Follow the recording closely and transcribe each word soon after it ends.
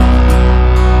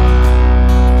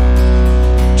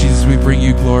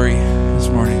you glory this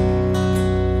morning.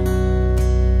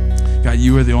 God,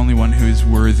 you are the only one who is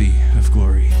worthy of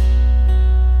glory.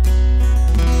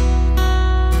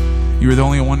 You are the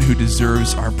only one who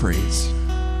deserves our praise.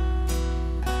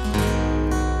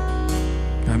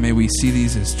 God, may we see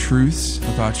these as truths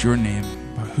about your name,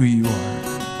 about who you are,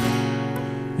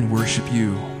 and worship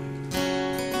you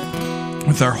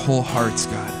with our whole hearts,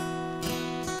 God.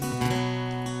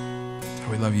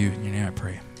 We love you. In your name I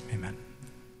pray. Amen.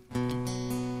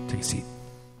 Take a seat.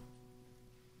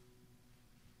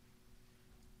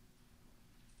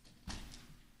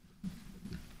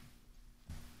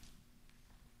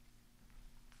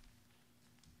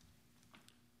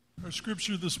 Our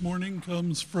scripture this morning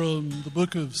comes from the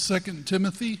book of 2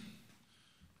 Timothy,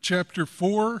 chapter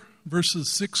 4, verses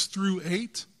 6 through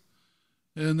 8.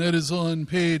 And that is on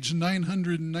page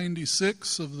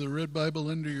 996 of the Red Bible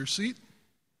under your seat.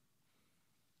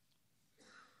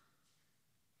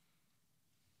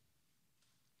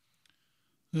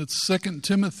 It's 2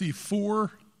 Timothy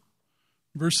 4,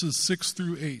 verses 6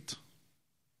 through 8.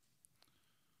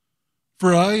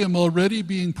 For I am already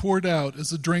being poured out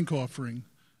as a drink offering,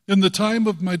 and the time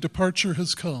of my departure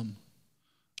has come.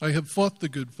 I have fought the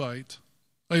good fight.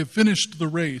 I have finished the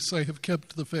race. I have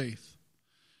kept the faith.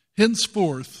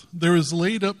 Henceforth there is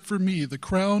laid up for me the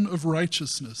crown of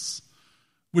righteousness,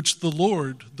 which the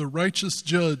Lord, the righteous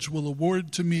judge, will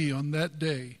award to me on that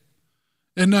day.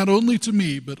 And not only to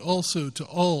me, but also to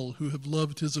all who have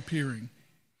loved his appearing.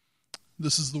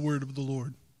 This is the word of the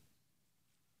Lord.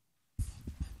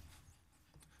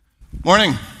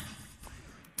 Morning.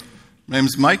 My name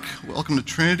is Mike. Welcome to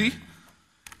Trinity.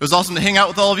 It was awesome to hang out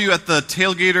with all of you at the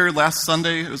Tailgater last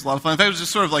Sunday. It was a lot of fun. In fact, it was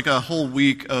just sort of like a whole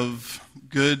week of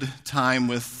good time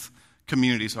with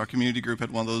community. So our community group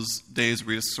had one of those days where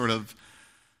we just sort of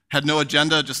had no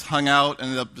agenda, just hung out,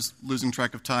 ended up just losing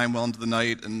track of time well into the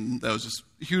night, and that was just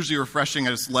hugely refreshing.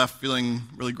 I just left feeling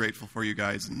really grateful for you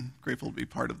guys and grateful to be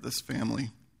part of this family.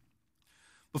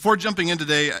 Before jumping in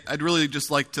today, I'd really just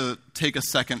like to take a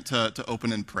second to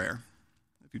open in prayer,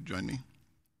 if you'd join me.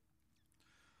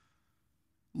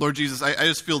 Lord Jesus, I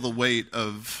just feel the weight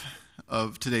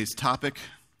of today's topic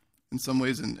in some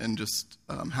ways, and just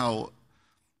how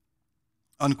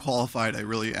unqualified I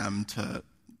really am to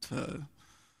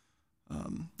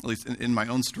at least in my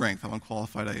own strength, how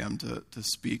unqualified I am to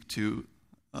speak to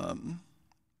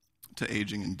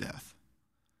aging and death.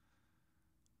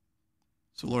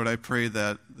 So Lord, I pray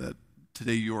that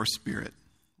today your Spirit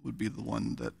would be the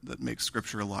one that makes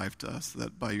Scripture alive to us,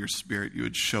 that by your Spirit you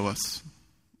would show us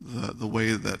the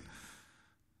way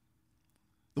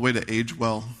to age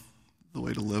well, the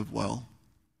way to live well.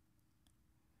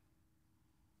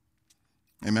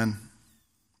 Amen.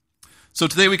 So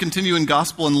today we continue in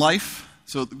Gospel and Life.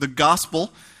 So the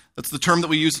Gospel, that's the term that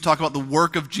we use to talk about the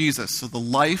work of Jesus. So the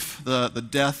life, the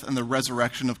death, and the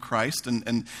resurrection of Christ,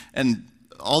 and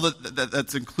all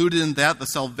that's included in that, the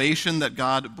salvation that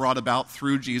God brought about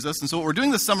through Jesus. And so what we're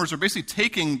doing this summer is we're basically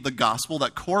taking the Gospel,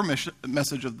 that core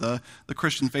message of the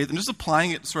Christian faith, and just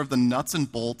applying it to sort of the nuts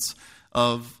and bolts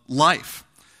of life.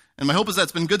 And my hope is that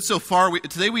it's been good so far.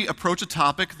 Today we approach a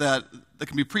topic that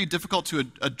can be pretty difficult to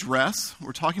address.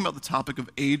 We're talking about the topic of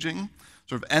aging,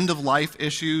 sort of end-of-life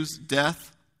issues,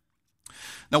 death.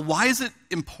 Now, why is it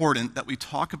important that we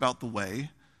talk about the way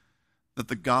that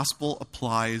the gospel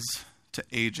applies to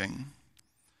aging?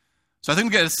 So I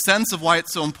think we get a sense of why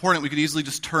it's so important. We could easily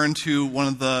just turn to one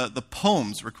of the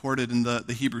poems recorded in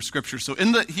the Hebrew Scriptures. So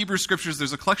in the Hebrew Scriptures,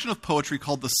 there's a collection of poetry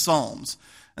called the Psalms.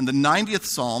 And the 90th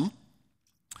Psalm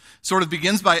sort of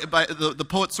begins by the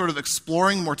poet sort of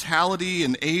exploring mortality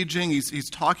and aging. He's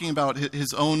talking about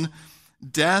his own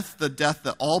death, the death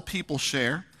that all people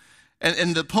share.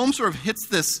 And the poem sort of hits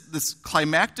this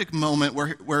climactic moment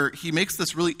where he makes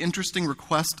this really interesting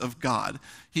request of God.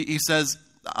 He says,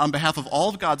 on behalf of all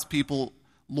of God's people,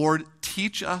 Lord,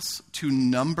 teach us to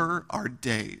number our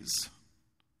days.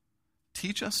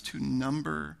 Teach us to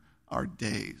number our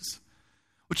days.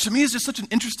 Which to me is just such an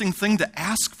interesting thing to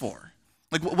ask for.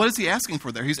 Like, what is he asking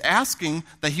for there? He's asking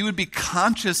that he would be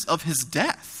conscious of his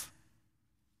death.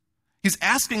 He's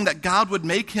asking that God would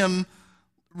make him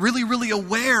really, really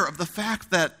aware of the fact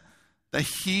that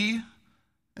he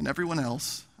and everyone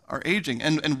else are aging.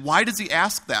 And why does he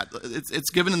ask that? It's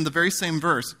given in the very same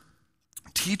verse.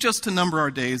 Teach us to number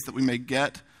our days that we may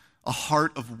get a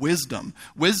heart of wisdom.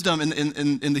 Wisdom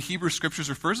in the Hebrew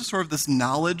Scriptures refers to sort of this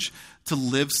knowledge to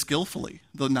live skillfully,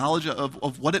 the knowledge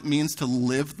of what it means to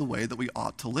live the way that we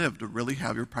ought to live, to really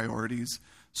have your priorities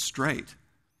straight.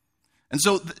 And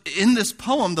so in this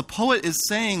poem, the poet is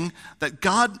saying that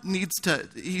God needs to,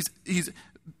 he's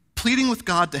pleading with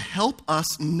God to help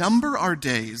us number our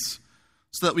days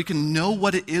so that we can know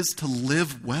what it is to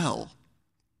live well.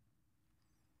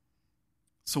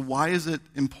 So why is it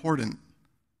important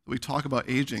that we talk about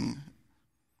aging?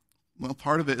 Well,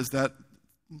 part of it is that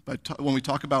when we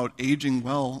talk about aging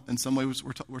well, in some ways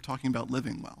we're talking about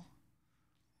living well.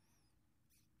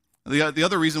 The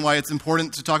other reason why it's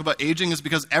important to talk about aging is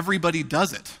because everybody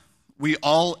does it. We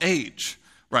all age,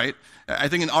 right? I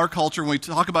think in our culture, when we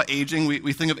talk about aging,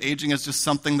 we think of aging as just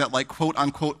something that, like, quote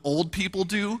unquote old people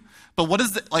do. But what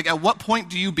is it, like, at what point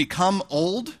do you become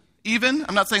old even?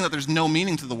 I'm not saying that there's no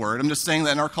meaning to the word. I'm just saying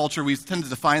that in our culture, we tend to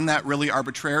define that really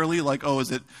arbitrarily, like, oh,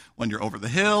 is it when you're over the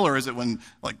hill, or is it when,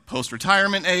 like,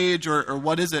 post-retirement age, or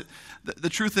what is it? The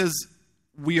truth is,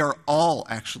 we are all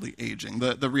actually aging.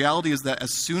 The reality is that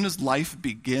as soon as life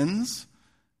begins,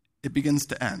 it begins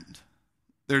to end.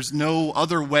 There's no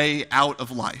other way out of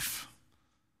life.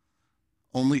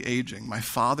 Only aging. My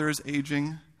father is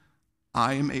aging.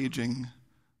 I am aging.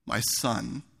 My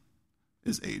son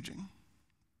is aging.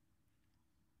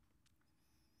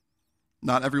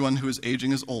 Not everyone who is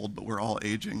aging is old, but we're all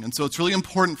aging. And so it's really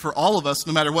important for all of us,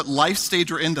 no matter what life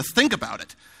stage we're in, to think about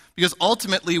it. Because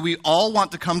ultimately, we all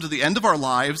want to come to the end of our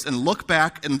lives and look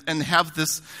back and have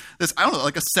this, I don't know,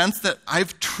 like a sense that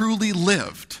I've truly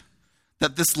lived,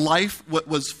 that this life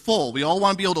was full. We all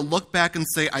want to be able to look back and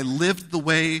say, I lived the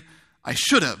way I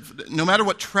should have. No matter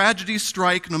what tragedies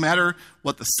strike, no matter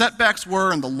what the setbacks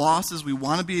were and the losses, we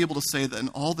want to be able to say that in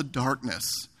all the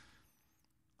darkness,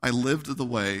 I lived the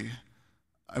way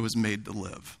I was made to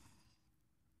live.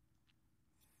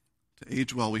 To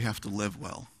age well, we have to live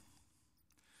well.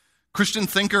 Christian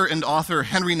thinker and author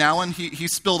Henry Nouwen, he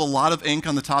spilled a lot of ink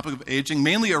on the topic of aging,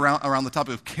 mainly around the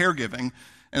topic of caregiving.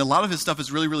 And a lot of his stuff is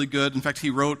really, really good. In fact, he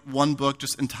wrote one book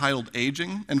just entitled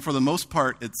Aging. And for the most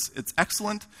part, it's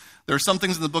excellent. There are some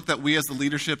things in the book that we as the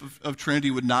leadership of Trinity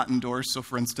would not endorse. So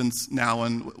for instance,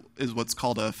 Nouwen is what's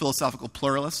called a philosophical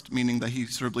pluralist, meaning that he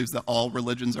sort of believes that all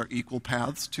religions are equal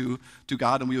paths to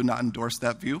God, and we would not endorse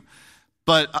that view.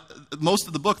 But most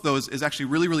of the book, though, is actually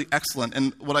really, really excellent.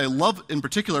 And what I love in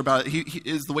particular about it he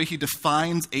is the way he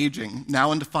defines aging.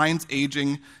 Nouwen defines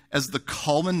aging as the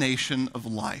culmination of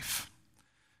life.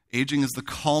 Aging is the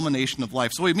culmination of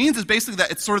life. So what he means is basically that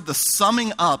it's sort of the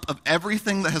summing up of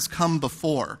everything that has come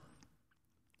before.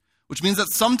 Which means that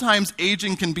sometimes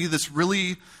aging can be this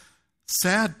really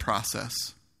sad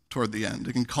process toward the end.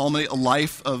 It can culminate a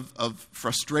life of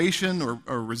frustration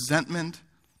or resentment.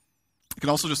 It can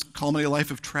also just culminate a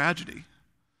life of tragedy.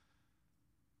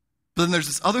 But then there's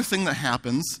this other thing that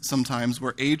happens sometimes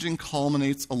where aging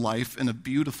culminates a life in a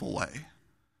beautiful way.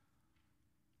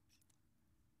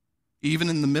 Even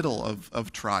in the middle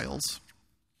of trials.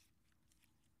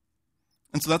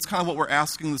 And so that's kind of what we're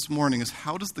asking this morning, is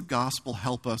how does the gospel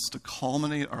help us to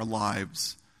culminate our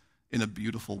lives in a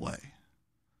beautiful way?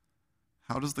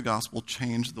 How does the gospel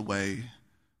change the way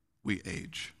we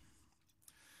age?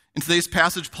 In today's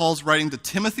passage, Paul's writing to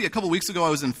Timothy. A couple weeks ago, I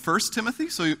was in 1 Timothy.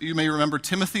 So you may remember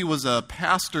Timothy was a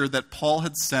pastor that Paul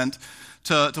had sent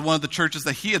to one of the churches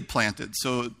that he had planted.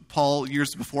 So Paul,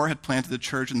 years before, had planted a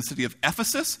church in the city of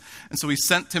Ephesus. And so he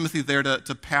sent Timothy there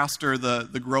to pastor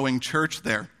the growing church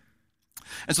there.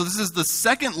 And so this is the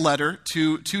second letter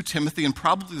to Timothy, and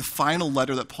probably the final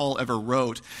letter that Paul ever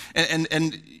wrote.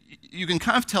 And you can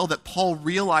kind of tell that Paul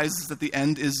realizes that the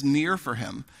end is near for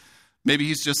him. Maybe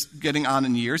he's just getting on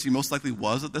in years. He most likely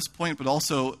was at this point, but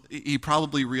also he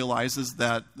probably realizes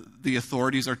that the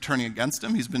authorities are turning against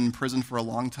him. He's been in prison for a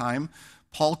long time.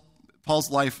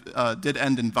 Paul's life did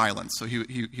end in violence, so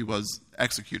he was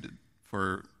executed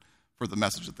for the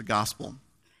message of the gospel.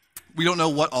 We don't know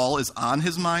what all is on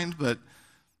his mind, but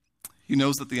he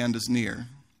knows that the end is near.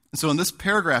 And so in this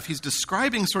paragraph, he's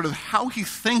describing sort of how he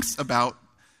thinks about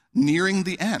nearing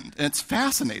the end. And it's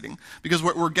fascinating because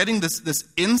we're getting this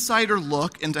insider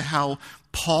look into how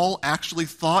Paul actually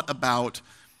thought about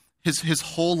his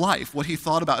whole life, what he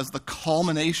thought about as the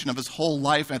culmination of his whole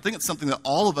life. And I think it's something that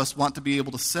all of us want to be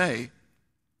able to say.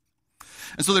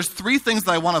 And so there's three things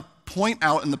that I want to point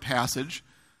out in the passage.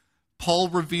 Paul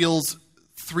reveals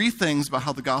three things about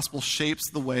how the gospel shapes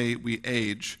the way we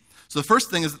age. So the first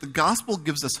thing is that the gospel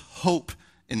gives us hope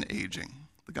in aging.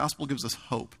 The gospel gives us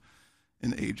hope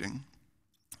in aging.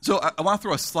 So I want to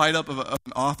throw a slide up of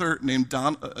an author named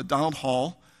Donald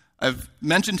Hall. I've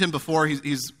mentioned him before.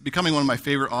 He's becoming one of my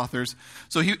favorite authors.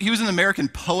 So he was an American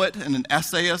poet and an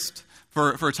essayist.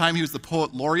 For a time, he was the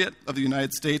poet laureate of the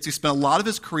United States. He spent a lot of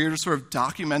his career just sort of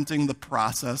documenting the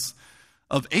process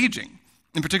of aging.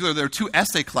 In particular, there are two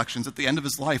essay collections at the end of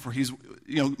his life where he's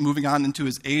moving on into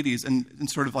his 80s and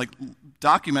sort of like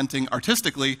documenting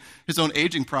artistically his own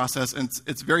aging process. And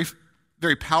it's very,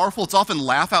 very powerful. It's often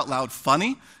laugh out loud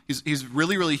funny. He's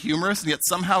really, really humorous, and yet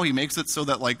somehow he makes it so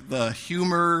that like the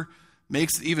humor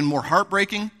makes it even more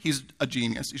heartbreaking. He's a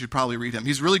genius. You should probably read him.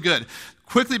 He's really good.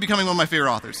 Quickly becoming one of my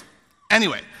favorite authors.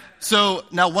 Anyway, so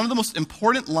now one of the most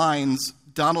important lines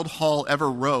Donald Hall ever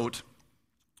wrote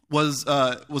was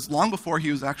long before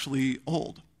he was actually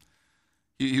old.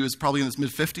 He was probably in his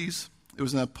mid-50s. It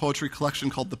was in a poetry collection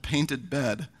called The Painted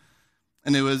Bed.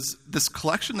 And it was this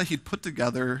collection that he'd put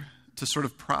together to sort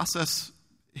of process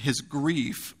his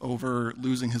grief over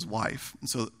losing his wife. And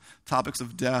so topics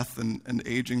of death and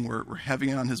aging were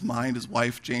heavy on his mind. His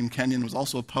wife, Jane Kenyon, was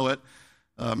also a poet.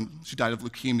 She died of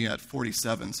leukemia at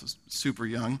 47, so super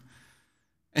young.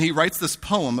 And he writes this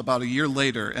poem about a year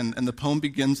later, and the poem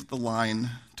begins with the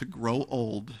line, "To grow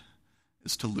old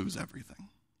is to lose everything."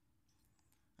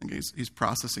 And he's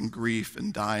processing grief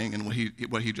and dying and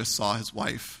what he just saw his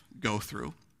wife go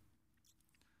through.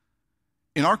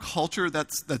 In our culture,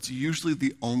 that's usually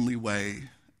the only way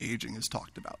aging is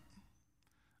talked about.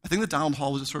 I think that Donald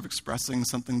Hall was just sort of expressing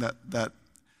something that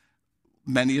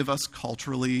many of us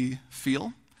culturally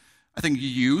feel. I think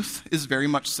youth is very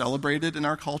much celebrated in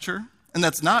our culture, and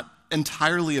that's not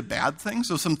entirely a bad thing.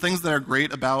 So some things that are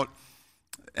great about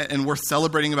and worth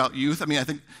celebrating about youth, I mean, I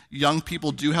think young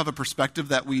people do have a perspective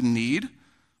that we need.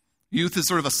 Youth is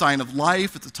sort of a sign of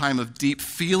life. It's a time of deep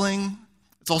feeling.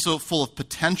 It's also full of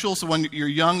potential. So when you're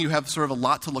young, you have sort of a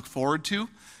lot to look forward to.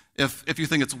 If you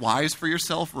think it's wise for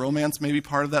yourself, romance may be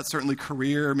part of that, certainly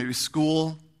career, maybe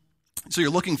school. So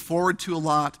you're looking forward to a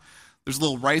lot. There's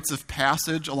little rites of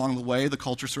passage along the way. The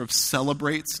culture sort of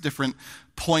celebrates different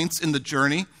points in the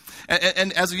journey.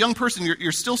 And as a young person,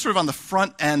 you're still sort of on the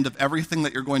front end of everything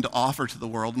that you're going to offer to the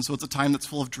world. And so it's a time that's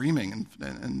full of dreaming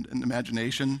and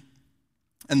imagination.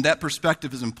 And that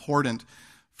perspective is important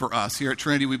for us. Here at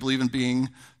Trinity, we believe in being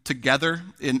together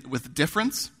with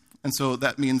difference. And so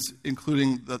that means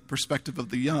including the perspective of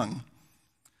the young.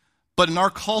 But in our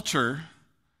culture,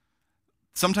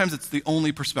 sometimes it's the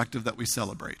only perspective that we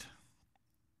celebrate.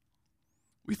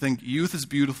 We think youth is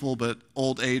beautiful, but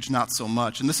old age not so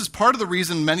much. And this is part of the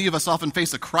reason many of us often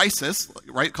face a crisis,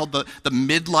 right, called the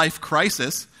midlife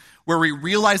crisis, where we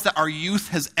realize that our youth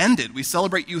has ended. We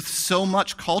celebrate youth so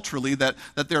much culturally that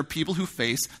there are people who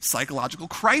face psychological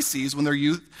crises when their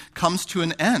youth comes to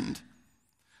an end.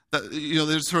 That,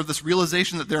 there's sort of this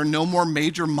realization that there are no more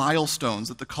major milestones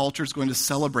that the culture is going to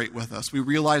celebrate with us. We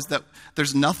realize that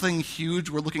there's nothing huge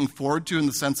we're looking forward to in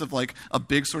the sense of like a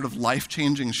big sort of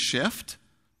life-changing shift.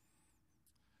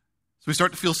 So we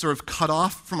start to feel sort of cut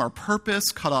off from our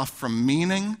purpose, cut off from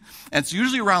meaning. And it's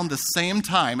usually around the same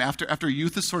time, after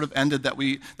youth has sort of ended, that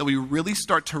we really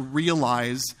start to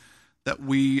realize that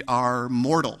we are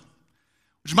mortal.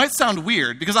 Which might sound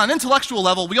weird, because on an intellectual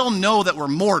level, we all know that we're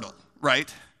mortal,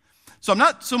 right? So I'm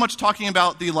not so much talking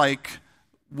about the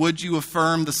would you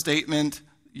affirm the statement,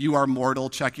 you are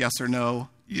mortal, check yes or no,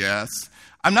 yes.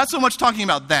 I'm not so much talking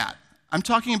about that. I'm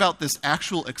talking about this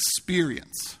actual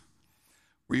experience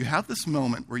where you have this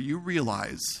moment where you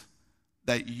realize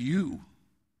that you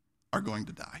are going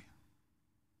to die.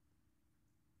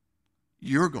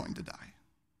 You're going to die.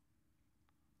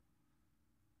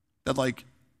 That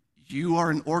you are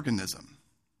an organism,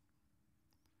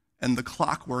 and the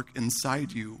clockwork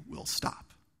inside you will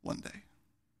stop one day.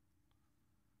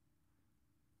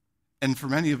 And for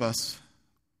many of us,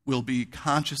 we'll be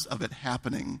conscious of it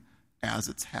happening as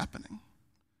it's happening.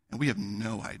 And we have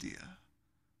no idea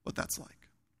what that's like.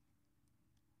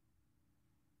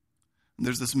 And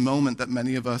there's this moment that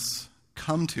many of us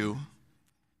come to.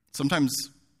 Sometimes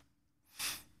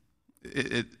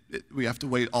we have to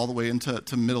wait all the way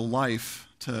into middle life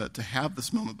to have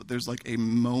this moment, but there's a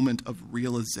moment of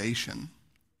realization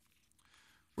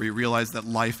where you realize that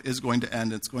life is going to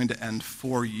end. It's going to end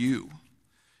for you.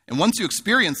 And once you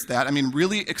experience that,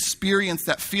 really experience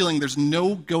that feeling, there's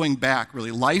no going back,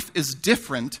 really. Life is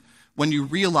different when you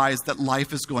realize that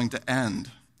life is going to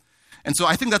end. And so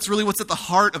I think that's really what's at the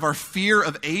heart of our fear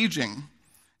of aging.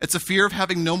 It's a fear of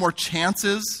having no more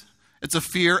chances. It's a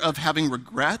fear of having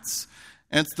regrets.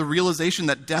 And it's the realization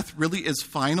that death really is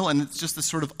final, and it's just this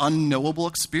sort of unknowable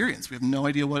experience. We have no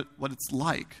idea what it's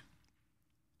like.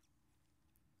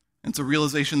 And it's a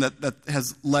realization that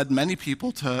has led many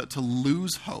people to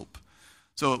lose hope.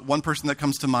 So one person that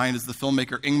comes to mind is the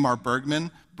filmmaker Ingmar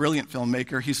Bergman, brilliant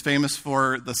filmmaker. He's famous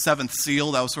for The Seventh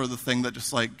Seal. That was sort of the thing that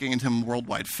just gained him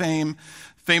worldwide fame.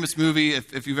 Famous movie.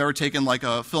 If you've ever taken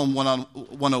a film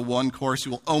 101 course,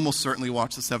 you will almost certainly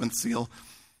watch The Seventh Seal.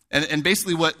 And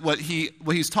basically what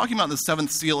he's talking about in The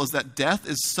Seventh Seal is that death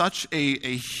is such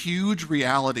a huge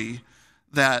reality,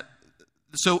 that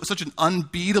such an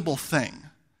unbeatable thing,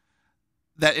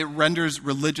 that it renders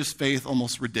religious faith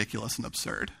almost ridiculous and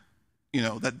absurd.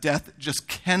 That death just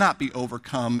cannot be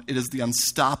overcome. It is the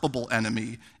unstoppable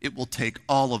enemy. It will take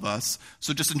all of us.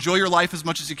 So just enjoy your life as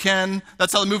much as you can.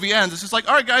 That's how the movie ends. It's just like,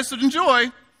 all right, guys, so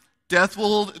enjoy. Death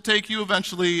will take you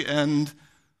eventually, and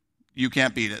you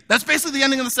can't beat it. That's basically the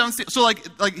ending of the seventh seal. So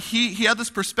he had this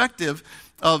perspective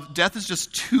of death is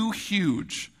just too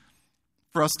huge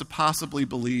for us to possibly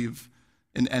believe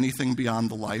in anything beyond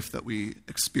the life that we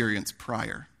experienced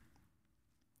prior.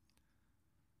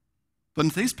 But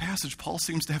in today's passage, Paul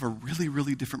seems to have a really,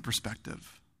 really different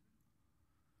perspective.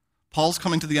 Paul's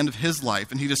coming to the end of his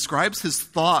life, and he describes his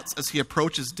thoughts as he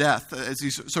approaches death, as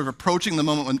he's sort of approaching the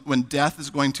moment when death is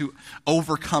going to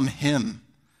overcome him.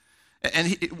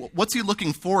 And what's he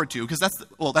looking forward to? Because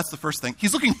that's the first thing.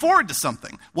 He's looking forward to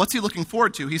something. What's he looking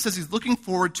forward to? He says he's looking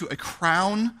forward to a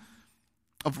crown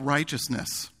of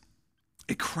righteousness.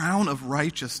 A crown of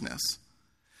righteousness.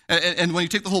 And when you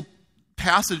take the whole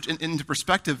passage into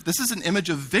perspective, this is an image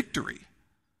of victory.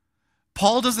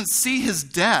 Paul doesn't see his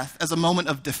death as a moment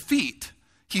of defeat.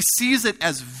 He sees it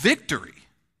as victory.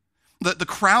 The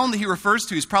crown that he refers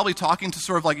to, he's probably talking to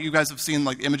sort of like you guys have seen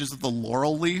like images of the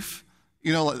laurel leaf,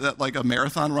 that like a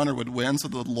marathon runner would win, so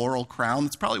the laurel crown.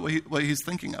 That's probably what he's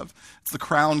thinking of. It's the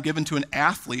crown given to an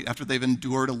athlete after they've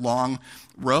endured a long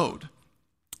road.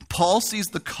 Paul sees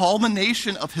the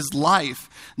culmination of his life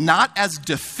not as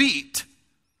defeat,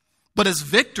 but as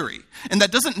victory. And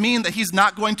that doesn't mean that he's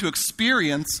not going to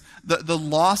experience the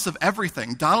loss of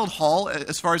everything. Donald Hall,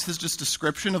 as far as his just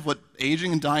description of what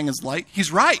aging and dying is like,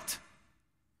 he's right.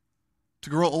 To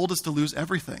grow old is to lose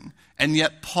everything. And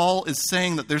yet Paul is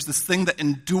saying that there's this thing that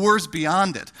endures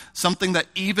beyond it, something that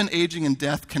even aging and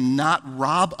death cannot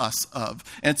rob us of.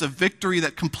 And it's a victory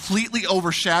that completely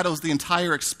overshadows the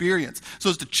entire experience,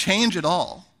 so as to change it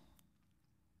all.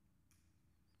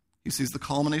 He sees the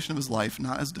culmination of his life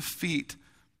not as defeat,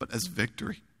 but as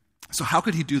victory. So how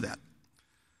could he do that?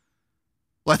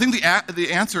 Well, I think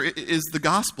the answer is the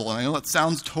gospel. And I know that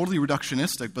sounds totally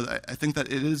reductionistic, but I think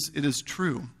that it is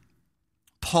true.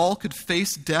 Paul could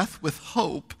face death with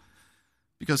hope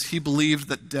because he believed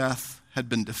that death had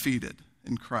been defeated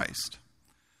in Christ.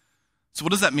 So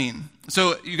what does that mean?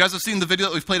 So you guys have seen the video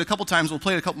that we've played a couple times. We'll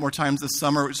play it a couple more times this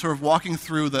summer. We're sort of walking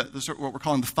through what we're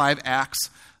calling the 5 acts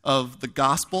of the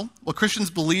gospel. What Christians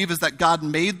believe is that God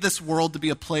made this world to be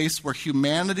a place where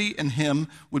humanity and him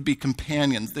would be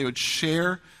companions. They would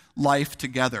share life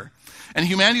together. And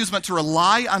humanity was meant to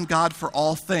rely on God for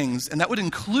all things, and that would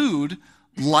include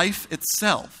life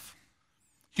itself.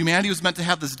 Humanity was meant to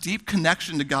have this deep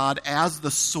connection to God as the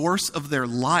source of their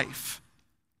life.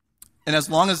 And as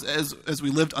long as we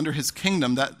lived under his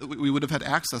kingdom, that we would have had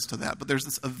access to that. But there's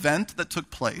this event that took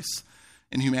place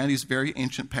in humanity's very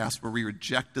ancient past where we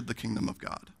rejected the kingdom of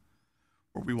God,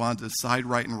 where we wanted to decide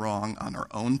right and wrong on our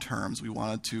own terms. We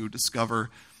wanted to discover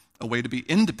a way to be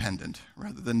independent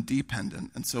rather than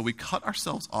dependent. And so we cut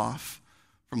ourselves off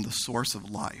from the source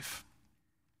of life.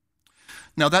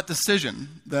 Now that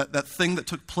decision, that thing that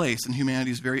took place in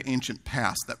humanity's very ancient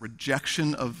past, that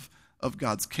rejection of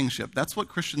God's kingship, that's what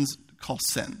Christians call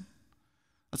sin.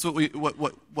 That's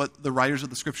what the writers of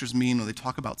the scriptures mean when they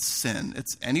talk about sin.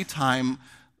 It's any time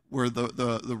where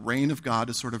the reign of God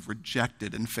is sort of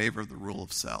rejected in favor of the rule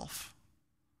of self.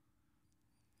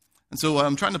 And so what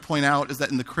I'm trying to point out is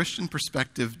that in the Christian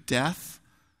perspective, death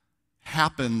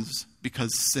happens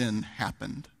because sin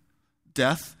happened.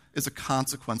 Death is a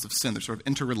consequence of sin. They're sort of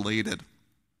interrelated.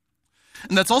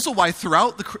 And that's also why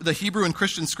throughout the Hebrew and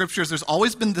Christian scriptures, there's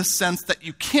always been this sense that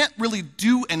you can't really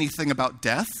do anything about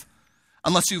death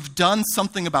unless you've done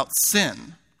something about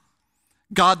sin.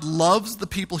 God loves the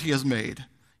people he has made.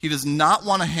 He does not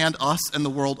want to hand us and the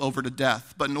world over to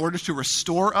death, but in order to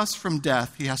restore us from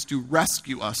death, he has to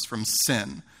rescue us from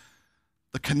sin.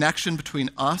 The connection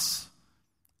between us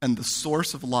and the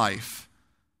source of life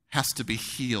has to be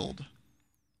healed.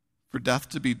 For death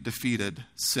to be defeated,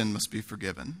 sin must be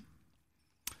forgiven.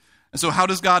 And so how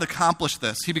does God accomplish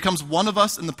this? He becomes one of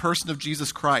us in the person of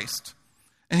Jesus Christ.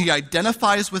 And he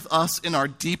identifies with us in our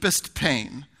deepest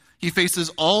pain. He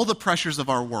faces all the pressures of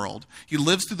our world. He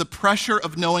lives through the pressure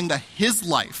of knowing that his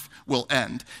life will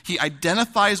end. He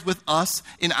identifies with us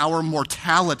in our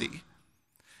mortality.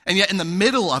 And yet in the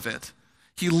middle of it,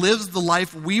 he lives the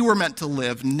life we were meant to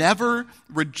live, never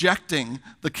rejecting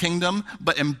the kingdom,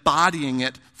 but embodying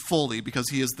it fully because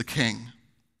he is the king.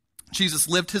 Jesus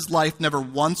lived his life never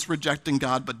once rejecting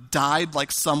God, but died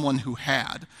like someone who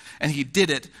had. And he did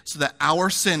it so that our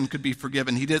sin could be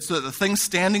forgiven. He did it so that the thing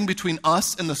standing between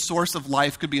us and the source of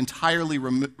life could be entirely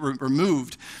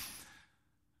removed,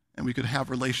 and we could have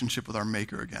relationship with our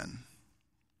Maker again.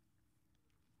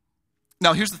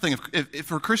 Now, here's the thing. If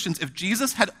for Christians, if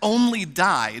Jesus had only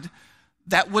died,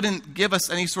 that wouldn't give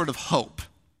us any sort of hope,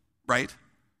 right?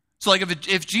 So like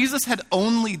if Jesus had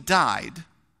only died,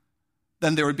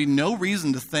 then there would be no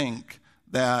reason to think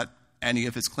that any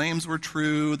of his claims were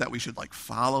true, that we should like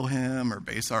follow him or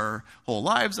base our whole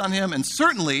lives on him. And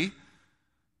certainly,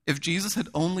 if Jesus had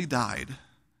only died,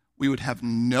 we would have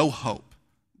no hope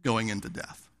going into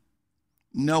death.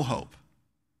 No hope.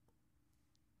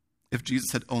 If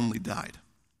Jesus had only died.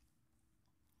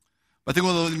 But I think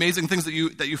one of the amazing things that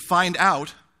you find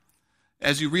out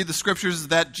as you read the scriptures is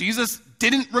that Jesus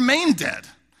didn't remain dead.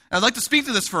 And I'd like to speak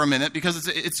to this for a minute because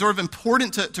it's sort of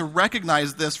important to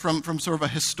recognize this from sort of a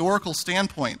historical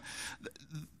standpoint.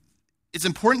 It's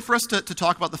important for us to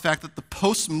talk about the fact that the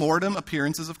post-mortem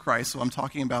appearances of Christ, so I'm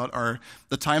talking about are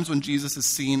the times when Jesus is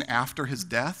seen after his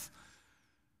death.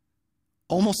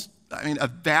 A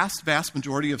vast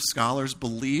majority of scholars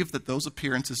believe that those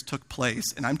appearances took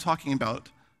place, and I'm talking about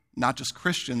not just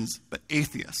Christians, but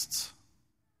atheists.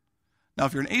 Now,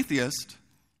 if you're an atheist,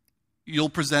 you'll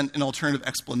present an alternative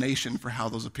explanation for how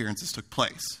those appearances took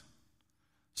place.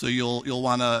 So you'll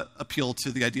want to appeal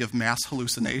to the idea of mass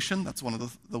hallucination. That's one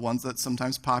of the ones that's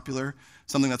sometimes popular.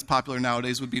 Something that's popular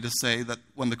nowadays would be to say that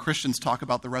when the Christians talk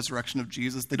about the resurrection of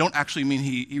Jesus, they don't actually mean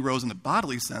he rose in a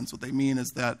bodily sense. What they mean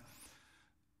is that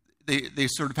they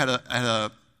sort of had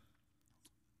a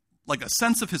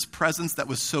sense of his presence that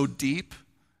was so deep,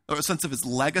 or a sense of his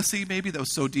legacy maybe that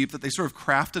was so deep that they sort of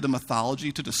crafted a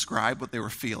mythology to describe what they were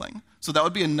feeling. So that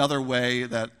would be another way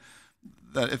that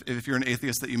if you're an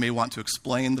atheist that you may want to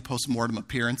explain the post-mortem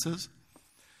appearances.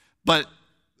 But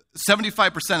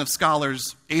 75% of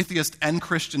scholars, atheist and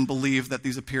Christian, believe that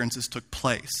these appearances took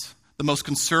place. The most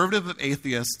conservative of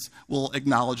atheists will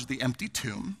acknowledge the empty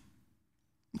tomb.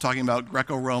 I'm talking about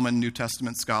Greco-Roman New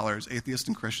Testament scholars, atheist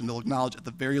and Christian. They'll acknowledge at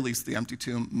the very least the empty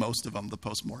tomb, most of them the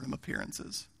post-mortem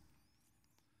appearances.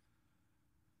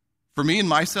 For me and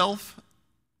myself,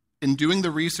 in doing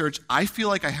the research, I feel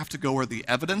like I have to go where the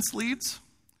evidence leads,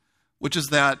 which is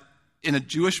that in a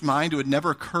Jewish mind, it would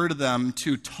never occur to them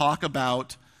to talk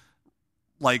about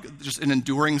like just an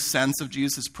enduring sense of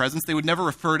Jesus' presence. They would never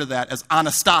refer to that as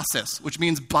anastasis, which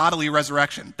means bodily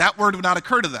resurrection. That word would not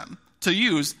occur to them to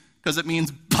use because it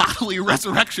means bodily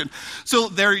resurrection. So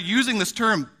they're using this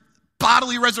term,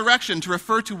 bodily resurrection, to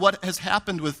refer to what has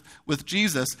happened with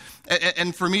Jesus.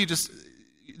 And for me,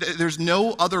 there's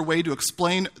no other way to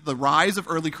explain the rise of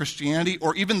early Christianity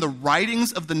or even the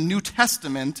writings of the New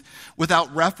Testament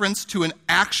without reference to an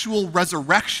actual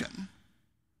resurrection.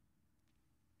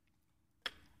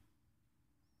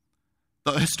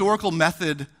 The historical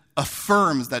method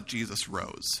affirms that Jesus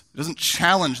rose. It doesn't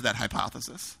challenge that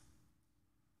hypothesis.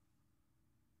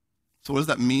 So what does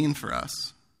that mean for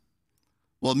us?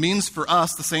 Well, it means for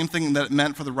us the same thing that it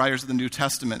meant for the writers of the New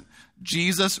Testament.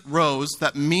 Jesus rose.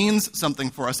 That means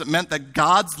something for us. It meant that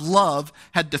God's love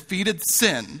had defeated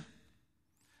sin.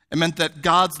 It meant that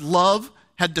God's love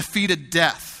had defeated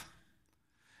death.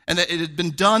 And that it had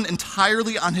been done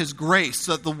entirely on his grace.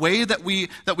 So that the way that we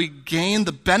gain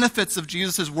the benefits of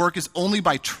Jesus' work is only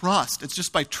by trust. It's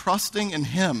just by trusting in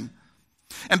him.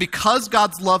 And because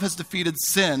God's love has defeated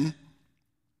sin,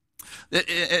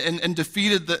 and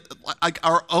defeated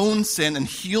our own sin and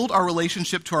healed our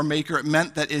relationship to our Maker, it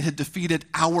meant that it had defeated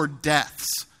our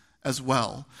deaths as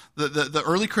well. The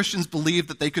early Christians believed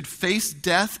that they could face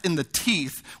death in the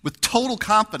teeth with total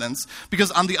confidence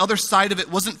because on the other side of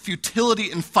it wasn't futility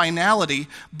and finality,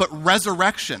 but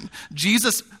resurrection.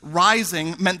 Jesus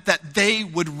rising meant that they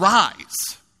would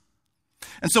rise.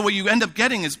 And so what you end up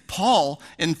getting is Paul,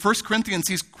 in 1 Corinthians,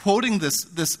 he's quoting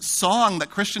this song that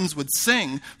Christians would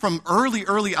sing from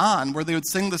early on, where they would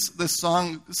sing this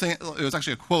song, saying, it was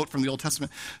actually a quote from the Old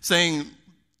Testament, saying,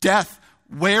 "Death,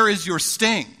 where is your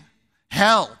sting?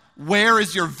 Hell, where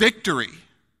is your victory?"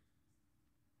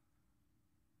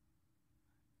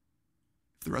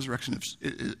 If the resurrection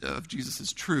of Jesus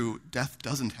is true, death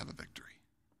doesn't have a victory.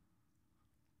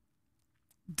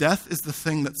 Death is the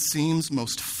thing that seems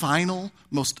most final,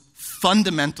 most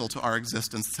fundamental to our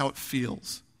existence. It's how it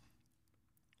feels.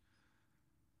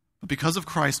 But because of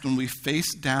Christ, when we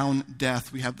face down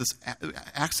death, we have this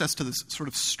access to this sort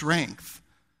of strength.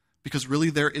 Because really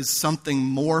there is something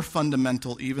more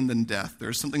fundamental even than death. There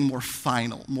is something more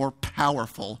final, more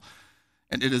powerful,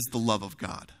 and it is the love of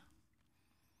God.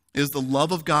 It is the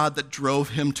love of God that drove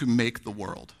him to make the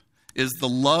world. It is the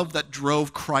love that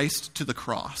drove Christ to the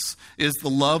cross. It is the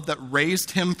love that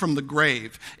raised him from the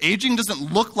grave. Aging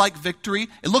doesn't look like victory.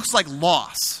 It looks like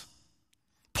loss.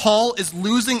 Paul is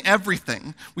losing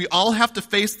everything. We all have to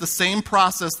face the same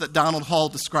process that Donald Hall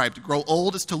described. To grow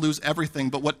old is to lose everything,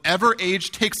 but whatever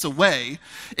age takes away,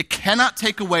 it cannot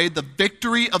take away the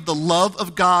victory of the love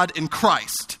of God in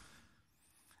Christ.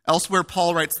 Elsewhere,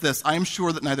 Paul writes this, I am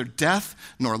sure that neither death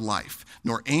nor life,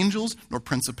 nor angels, nor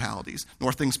principalities,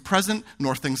 nor things present,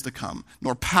 nor things to come,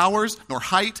 nor powers, nor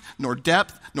height, nor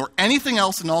depth, nor anything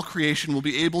else in all creation will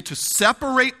be able to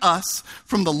separate us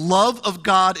from the love of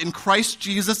God in Christ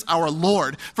Jesus our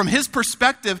Lord. From his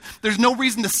perspective, there's no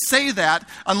reason to say that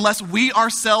unless we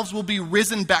ourselves will be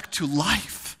risen back to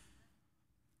life.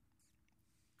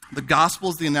 The gospel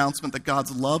is the announcement that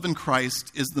God's love in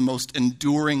Christ is the most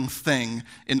enduring thing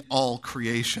in all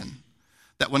creation.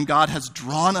 That when God has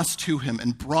drawn us to him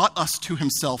and brought us to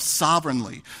himself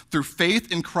sovereignly through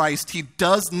faith in Christ, he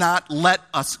does not let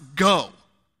us go.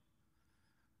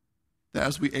 That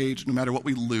as we age, no matter what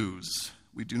we lose,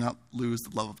 we do not lose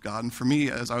the love of God. And for me,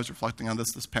 as I was reflecting on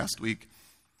this past week,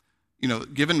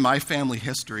 given my family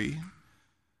history,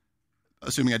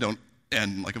 assuming I don't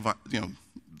end like a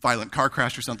violent car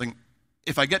crash or something,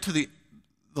 if I get to the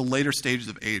later stages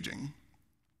of aging,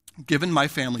 given my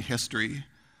family history,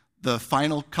 the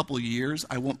final couple of years,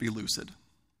 I won't be lucid.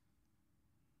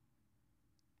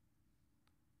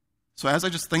 So as I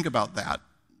just think about that,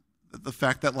 the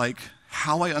fact that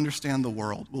how I understand the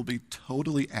world will be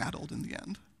totally addled in the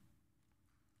end.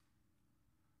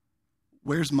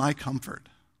 Where's my comfort?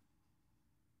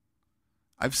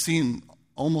 I've seen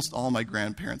almost all my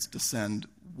grandparents descend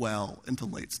well into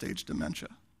late-stage dementia.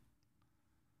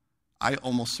 I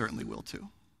almost certainly will too.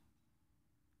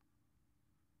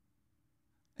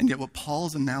 And yet what Paul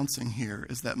is announcing here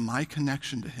is that my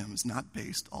connection to him is not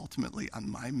based ultimately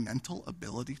on my mental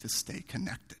ability to stay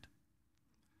connected.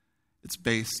 It's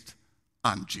based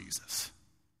on Jesus.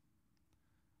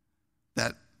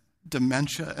 That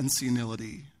dementia and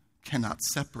senility cannot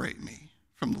separate me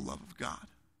from the love of God.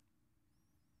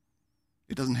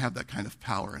 It doesn't have that kind of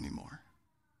power anymore.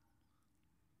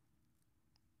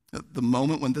 The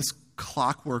moment when this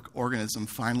clockwork organism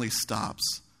finally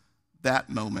stops, that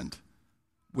moment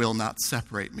will not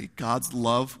separate me. God's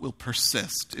love will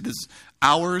persist. It is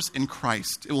ours in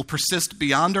Christ. It will persist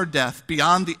beyond our death,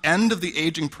 beyond the end of the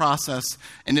aging process,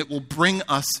 and it will bring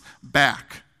us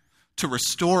back to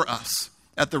restore us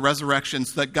at the resurrection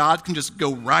so that God can just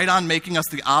go right on making us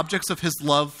the objects of his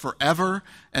love forever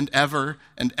and ever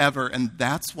and ever. And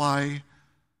that's why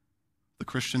the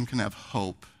Christian can have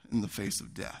hope in the face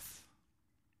of death.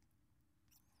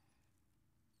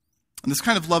 And this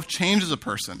kind of love changes a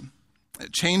person.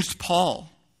 It changed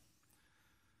Paul.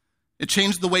 It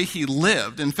changed the way he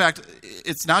lived. In fact,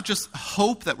 it's not just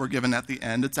hope that we're given at the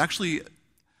end. It's actually,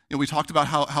 we talked about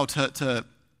how to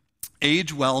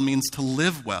age well means to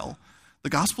live well. The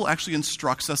gospel actually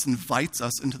instructs us, invites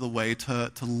us into the way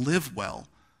to live well.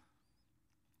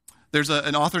 There's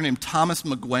an author named Thomas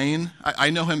McGuane. I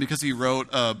know him because he wrote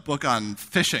a book on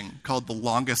fishing called The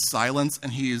Longest Silence,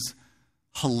 and he's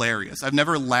hilarious. I've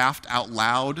never laughed out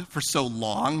loud for so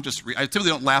long. I typically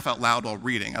don't laugh out loud while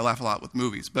reading. I laugh a lot with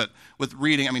movies, but with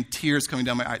reading, tears coming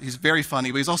down my eyes. He's very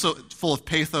funny, but he's also full of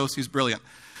pathos. He's brilliant.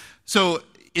 So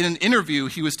in an interview,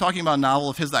 he was talking about a novel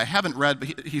of his that I haven't read,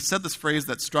 but he said this phrase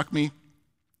that struck me,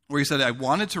 where he said, I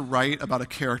wanted to write about a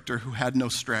character who had no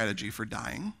strategy for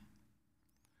dying.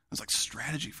 I was like,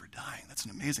 strategy for dying? That's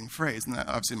an amazing phrase. And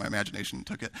obviously my imagination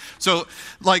took it. So,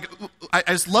 I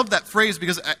just love that phrase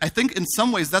because I think in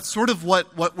some ways that's sort of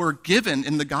what we're given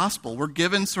in the gospel. We're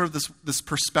given sort of this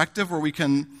perspective where we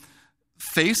can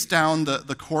face down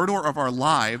the corridor of our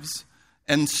lives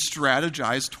and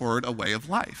strategize toward a way of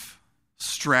life.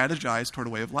 Strategize toward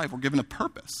a way of life. We're given a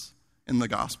purpose in the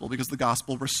gospel because the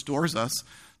gospel restores us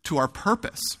to our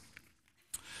purpose.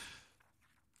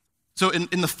 So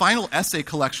in the final essay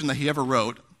collection that he ever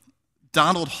wrote,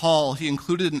 Donald Hall, he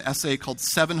included an essay called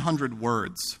 700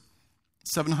 Words.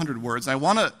 700 words. And I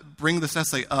want to bring this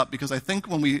essay up because I think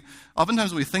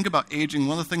oftentimes when we think about aging,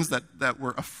 one of the things that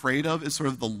we're afraid of is sort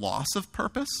of the loss of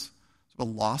purpose. The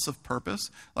loss of purpose,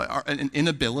 an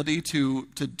inability to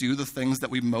do the things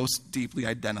that we most deeply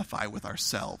identify with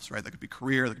ourselves, right? That could be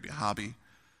career, that could be a hobby.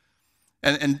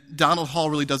 And Donald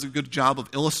Hall really does a good job of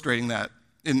illustrating that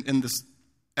in this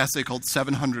essay called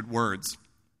 700 Words.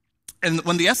 And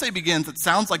when the essay begins, it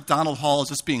sounds like Donald Hall is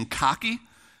just being cocky.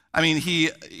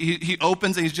 He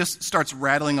opens and he just starts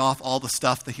rattling off all the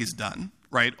stuff that he's done,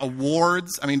 right?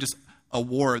 Awards, just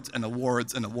awards and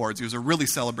awards and awards. He was a really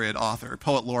celebrated author,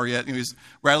 poet laureate. He was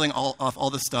rattling off all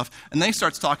this stuff. And then he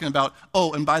starts talking about,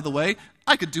 and by the way,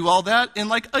 I could do all that in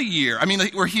a year.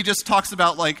 Where he just talks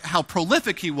about how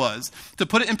prolific he was. To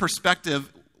put it in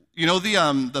perspective, You know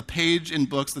the page in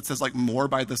books that says like more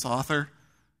by this author?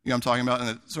 You know what I'm talking about? And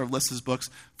it sort of lists his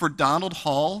books. For Donald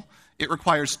Hall, it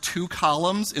requires 2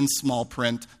 columns in small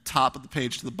print, top of the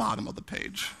page to the bottom of the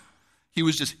page. He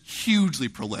was just hugely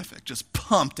prolific, just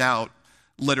pumped out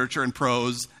literature and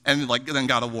prose, and then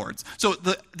got awards. So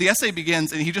the essay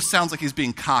begins, and he just sounds like he's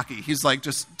being cocky. He's like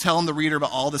just telling the reader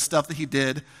about all the stuff that he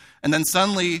did, and then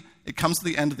suddenly it comes to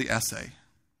the end of the essay.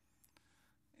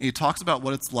 And he talks about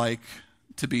what it's like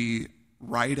to be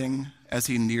writing as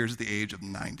he nears the age of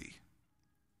 90.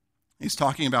 He's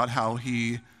talking about how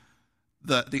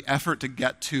the effort to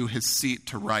get to his seat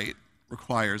to write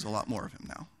requires a lot more of him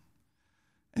now.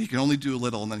 And he can only do a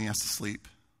little, and then he has to sleep.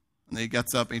 And then he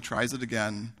gets up and he tries it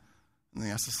again, and then he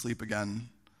has to sleep again.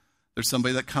 There's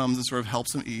somebody that comes and sort of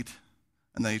helps him eat,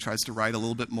 and then he tries to write a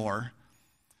little bit more.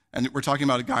 And we're talking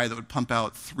about a guy that would pump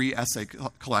out 3 essay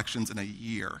collections in a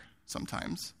year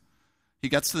sometimes. He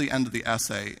gets to the end of the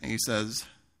essay, and he says,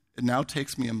 "It now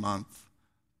takes me a month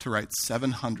to write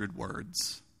 700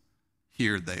 words.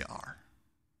 Here they are."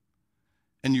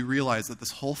 And you realize that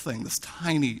this whole thing, this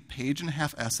tiny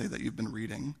 1.5-page essay that you've been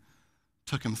reading,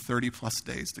 took him 30-plus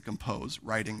days to compose,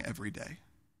 writing every day.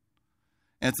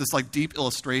 And it's this like deep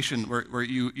illustration where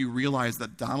you realize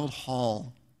that Donald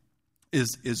Hall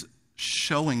is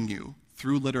showing you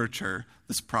through literature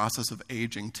this process of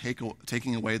aging,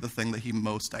 taking away the thing that he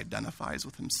most identifies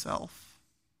with himself.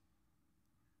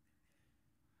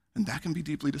 And that can be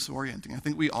deeply disorienting. I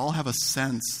think we all have a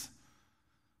sense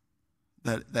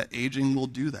that aging will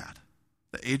do that.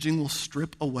 That aging will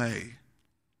strip away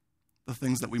the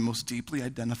things that we most deeply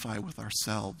identify with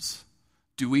ourselves.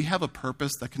 Do we have a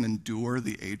purpose that can endure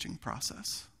the aging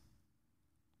process?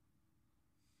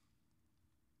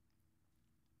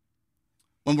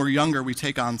 When we're younger, we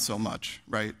take on so much,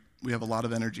 right? We have a lot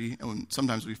of energy, and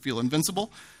sometimes we feel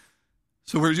invincible.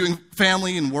 So we're doing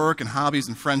family and work and hobbies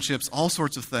and friendships, all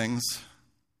sorts of things.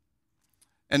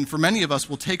 And for many of us,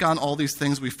 we'll take on all these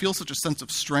things. We feel such a sense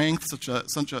of strength, such a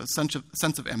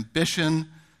sense of ambition.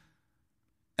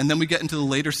 And then we get into the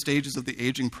later stages of the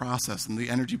aging process, and the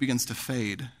energy begins to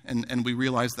fade, and we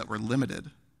realize that we're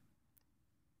limited.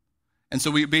 And so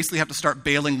we basically have to start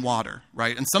bailing water,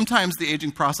 right? And sometimes the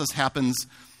aging process happens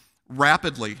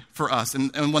rapidly for us.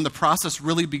 And when the process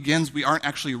really begins, we aren't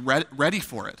actually ready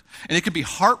for it. And it can be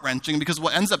heart-wrenching because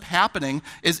what ends up happening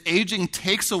is aging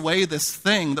takes away this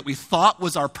thing that we thought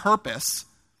was our purpose,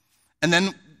 and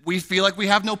then we feel like we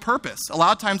have no purpose. A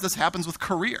lot of times this happens with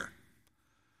career.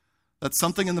 That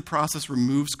something in the process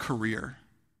removes career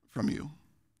from you.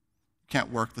 You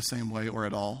can't work the same way or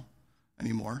at all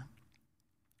anymore.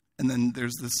 And then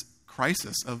there's this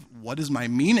crisis of what is my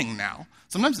meaning now?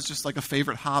 Sometimes it's just like a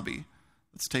favorite hobby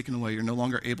that's taken away. You're no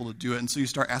longer able to do it. And so you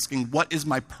start asking, what is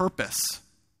my purpose?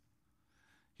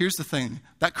 Here's the thing.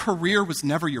 That career was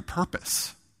never your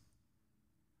purpose.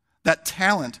 That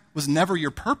talent was never your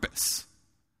purpose.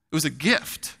 It was a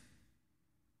gift.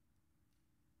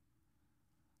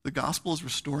 The gospel is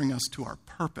restoring us to our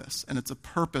purpose, and it's a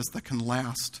purpose that can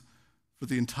last for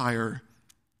the entire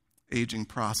aging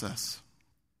process.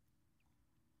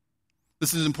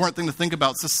 This is an important thing to think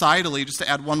about. Societally, just to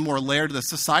add one more layer to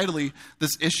this, societally,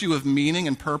 this issue of meaning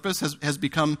and purpose has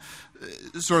become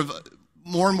sort of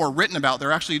more and more written about. There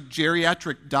are actually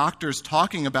geriatric doctors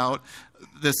talking about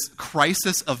this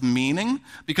crisis of meaning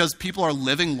because people are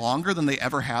living longer than they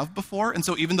ever have before. And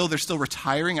so even though they're still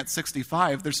retiring at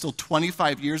 65, there's still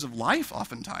 25 years of life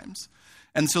oftentimes.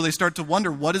 And so they start to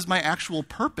wonder, what is my actual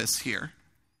purpose here?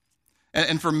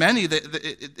 And for many,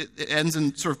 it ends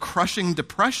in sort of crushing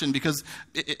depression because,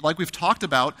 like we've talked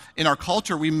about, in our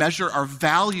culture, we measure our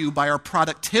value by our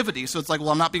productivity. So it's like, well,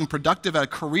 I'm not being productive at a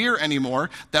career anymore.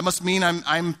 That must mean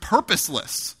I'm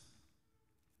purposeless.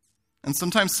 And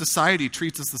sometimes society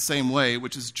treats us the same way,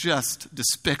 which is just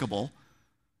despicable.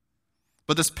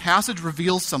 But this passage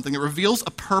reveals something. It reveals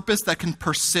a purpose that can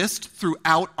persist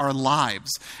throughout our lives.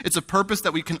 It's a purpose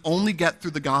that we can only get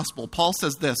through the gospel. Paul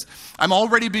says this, I'm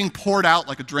already being poured out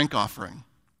like a drink offering.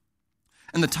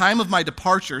 And the time of my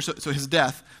departure, so his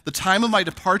death, the time of my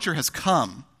departure has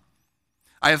come.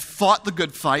 I have fought the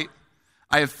good fight.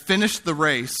 I have finished the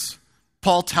race.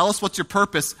 Paul, tell us what's your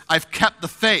purpose. I've kept the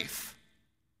faith.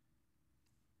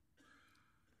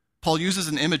 Paul uses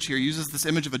an image here, uses this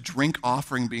image of a drink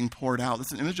offering being poured out.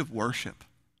 That's an image of worship.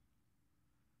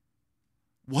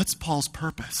 What's Paul's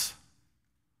purpose?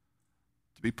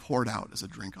 To be poured out as a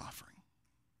drink offering.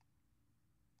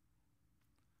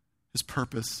 His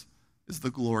purpose is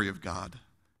the glory of God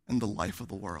and the life of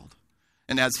the world.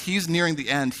 And as he's nearing the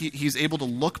end, he's able to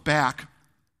look back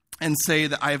and say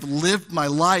that I have lived my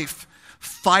life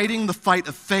fighting the fight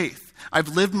of faith. I've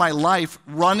lived my life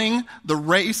running the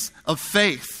race of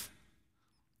faith.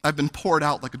 I've been poured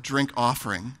out like a drink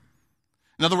offering.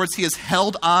 In other words, he has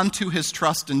held on to his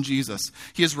trust in Jesus.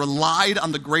 He has relied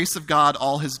on the grace of God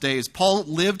all his days. Paul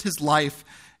lived his life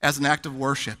as an act of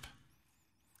worship.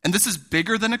 And this is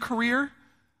bigger than a career,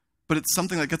 but it's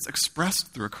something that gets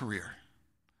expressed through a career.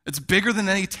 It's bigger than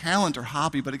any talent or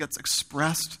hobby, but it gets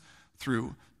expressed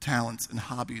through talents and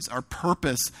hobbies. Our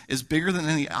purpose is bigger than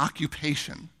any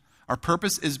occupation. Our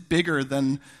purpose is bigger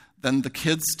than the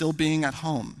kids still being at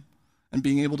home and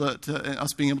being able to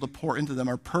us being able to pour into them.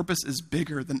 Our purpose is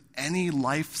bigger than any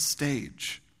life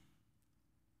stage.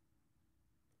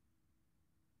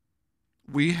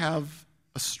 We have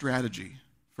a strategy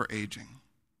for aging.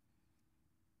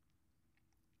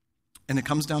 And it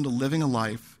comes down to living a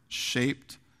life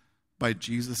shaped by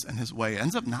Jesus and his way. It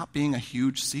ends up not being a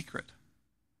huge secret.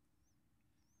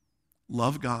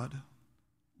 Love God,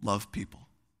 love people.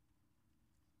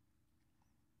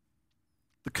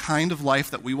 The kind of life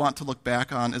that we want to look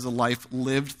back on is a life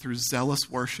lived through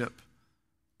zealous worship,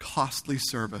 costly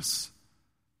service,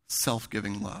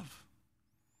 self-giving love.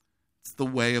 It's the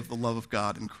way of the love of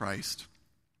God in Christ.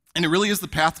 And it really is the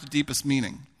path to deepest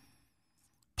meaning.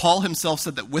 Paul himself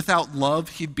said that without love,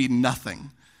 he'd be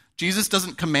nothing. Jesus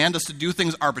doesn't command us to do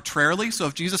things arbitrarily, so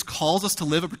if Jesus calls us to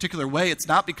live a particular way, it's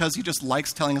not because he just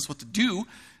likes telling us what to do.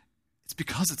 It's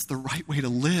because it's the right way to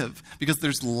live, because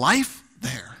there's life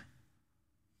there.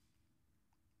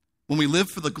 When we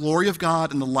live for the glory of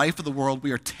God and the life of the world,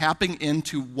 we are tapping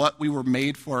into what we were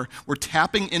made for. We're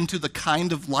tapping into the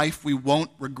kind of life we won't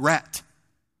regret.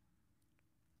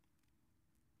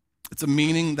 It's a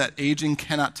meaning that aging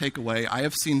cannot take away. I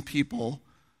have seen people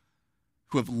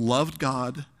who have loved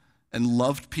God and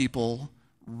loved people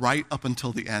right up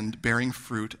until the end, bearing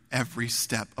fruit every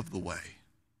step of the way.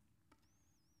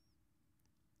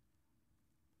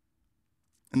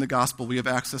 In the gospel, we have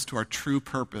access to our true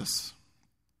purpose.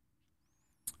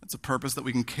 It's a purpose that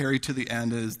we can carry to the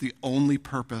end. It is the only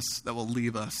purpose that will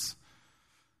leave us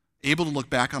able to look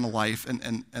back on a life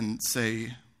and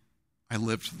say, I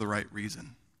lived for the right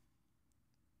reason.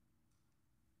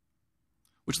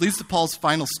 Which leads to Paul's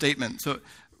final statement. So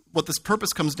what this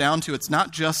purpose comes down to, it's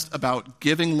not just about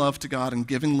giving love to God and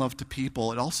giving love to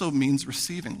people. It also means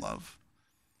receiving love.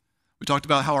 We talked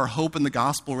about how our hope in the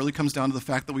gospel really comes down to the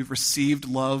fact that we've received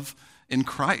love in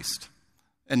Christ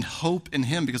and hope in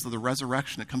him because of the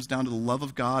resurrection. It comes down to the love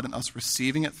of God and us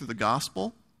receiving it through the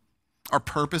gospel. Our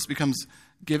purpose becomes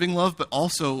giving love, but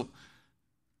also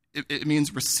it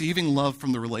means receiving love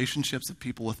from the relationships of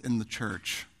people within the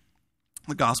church.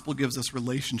 The gospel gives us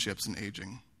relationships in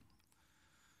aging.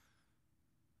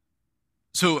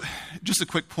 So just a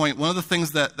quick point. One of the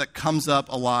things that comes up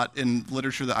a lot in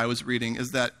literature that I was reading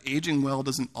is that aging well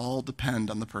doesn't all depend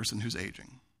on the person who's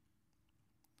aging.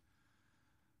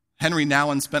 Henry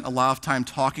Nouwen spent a lot of time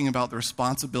talking about the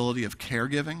responsibility of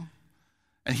caregiving,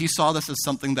 and he saw this as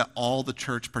something that all the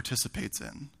church participates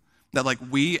in. That like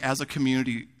we as a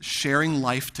community sharing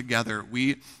life together,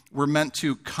 we're meant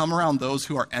to come around those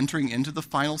who are entering into the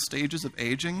final stages of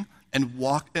aging and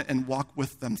walk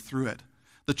with them through it.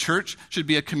 The church should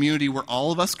be a community where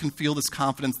all of us can feel this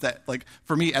confidence that, like,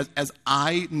 for me, as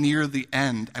I near the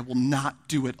end, I will not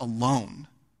do it alone.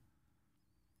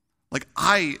 Like,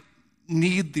 I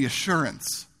need the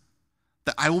assurance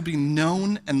that I will be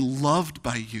known and loved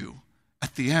by you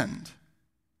at the end.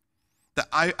 That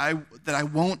I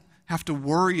won't have to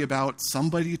worry about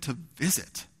somebody to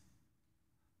visit.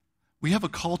 We have a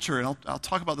culture, and I'll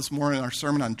talk about this more in our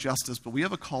sermon on justice, but we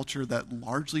have a culture that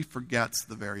largely forgets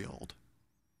the very old.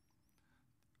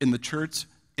 In the church,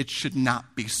 it should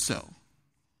not be so.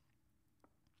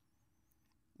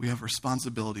 We have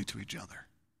responsibility to each other.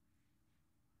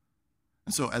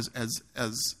 And so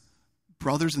as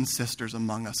brothers and sisters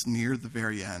among us near the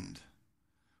very end,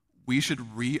 we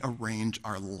should rearrange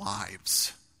our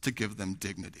lives to give them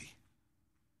dignity.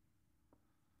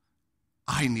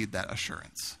 I need that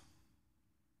assurance.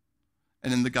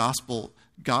 And in the gospel,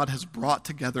 God has brought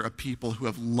together a people who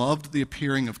have loved the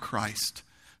appearing of Christ,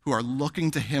 who are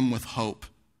looking to him with hope,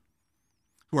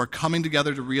 who are coming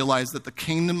together to realize that the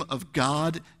kingdom of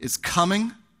God is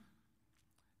coming,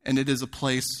 and it is a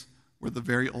place where the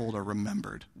very old are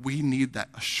remembered. We need that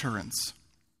assurance.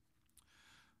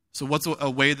 So what's a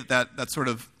way that sort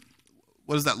of,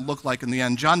 what does that look like in the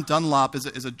end? John Dunlop is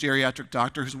a geriatric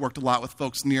doctor who's worked a lot with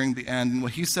folks nearing the end, and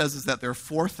what he says is that there are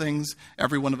 4 things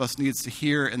every one of us needs to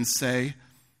hear and say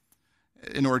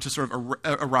in order to sort of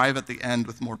arrive at the end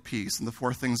with more peace. And the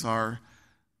 4 things are,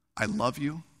 I love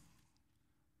you,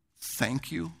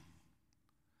 thank you,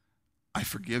 I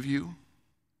forgive you,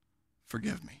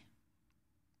 forgive me.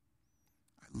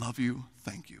 I love you,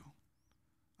 thank you.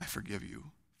 I forgive you,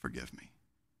 forgive me.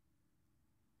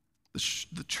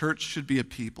 The church should be a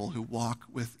people who walk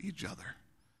with each other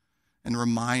and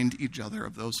remind each other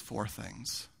of those four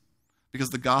things. Because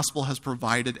the gospel has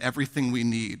provided everything we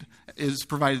need. It has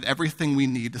provided everything we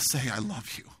need to say, I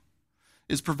love you.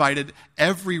 It has provided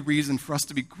every reason for us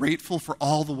to be grateful for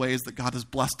all the ways that God has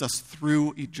blessed us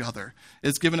through each other.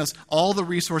 It's given us all the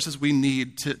resources we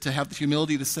need to have the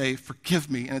humility to say, forgive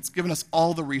me. And it's given us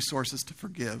all the resources to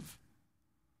forgive.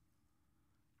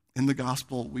 In the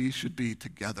gospel, we should be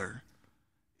together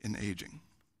in aging.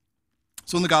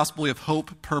 So in the gospel, we have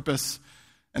hope, purpose,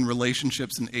 and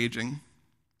relationships in aging.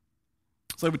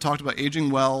 So like we talked about, aging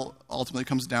well ultimately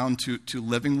comes down to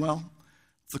living well.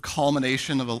 It's the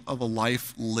culmination of a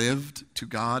life lived to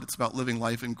God. It's about living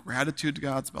life in gratitude to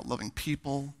God. It's about loving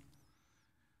people.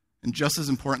 And just as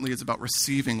importantly, it's about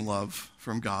receiving love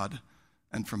from God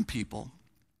and from people.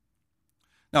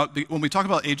 Now, when we talk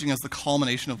about aging as the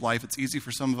culmination of life, it's easy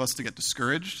for some of us to get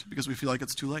discouraged because we feel like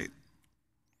it's too late.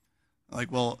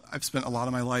 Like, well, I've spent a lot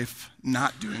of my life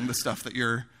not doing the stuff that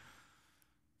you're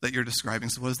describing,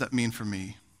 so what does that mean for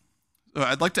me? So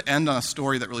I'd like to end on a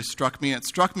story that really struck me. It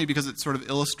struck me because it sort of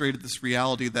illustrated this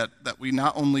reality that we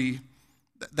not only,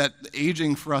 that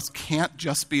aging for us can't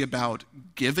just be about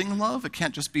giving love. It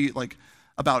can't just be like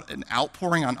about an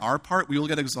outpouring on our part. We will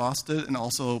get exhausted and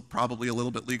also probably a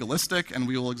little bit legalistic, and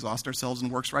we will exhaust ourselves in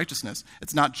works righteousness.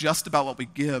 It's not just about what we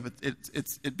give.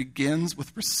 It begins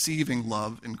with receiving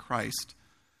love in Christ.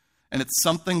 And it's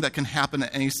something that can happen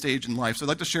at any stage in life. So I'd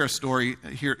like to share a story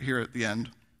here at the end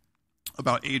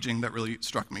about aging that really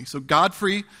struck me. So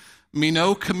Godfrey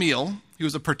Minot Camille, he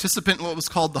was a participant in what was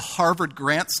called the Harvard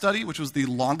Grant Study, which was the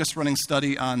longest running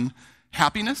study on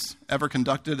happiness ever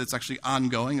conducted. It's actually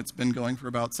ongoing. It's been going for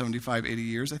about 75, 80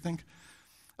 years, I think.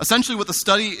 Essentially what the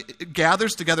study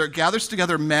gathers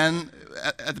together men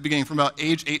at the beginning from about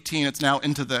age 18. It's now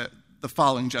into the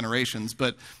following generations.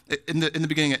 But in the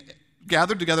beginning, it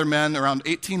gathered together men around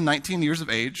 18, 19 years of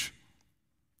age.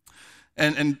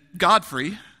 And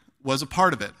Godfrey was a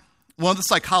part of it. One of the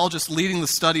psychologists leading the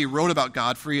study wrote about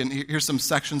Godfrey, and here's some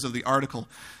sections of the article.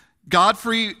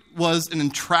 Godfrey was an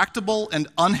intractable and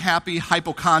unhappy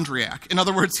hypochondriac. In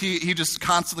other words, he just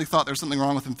constantly thought there was something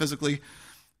wrong with him physically.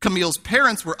 Camille's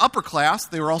parents were upper class.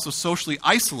 They were also socially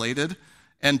isolated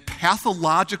and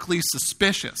pathologically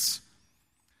suspicious.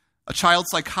 A child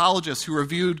psychologist who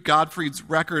reviewed Godfrey's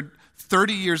record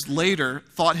 30 years later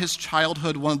thought his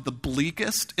childhood one of the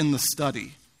bleakest in the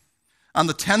study. On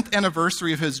the 10th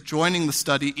anniversary of his joining the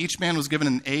study, each man was given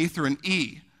an A through an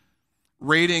E,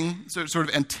 rating, sort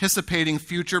of anticipating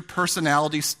future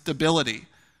personality stability.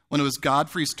 When it was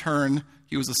Godfrey's turn,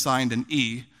 he was assigned an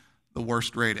E, the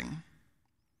worst rating.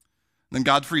 Then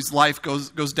Godfrey's life goes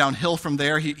downhill from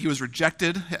there. He was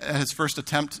rejected at his first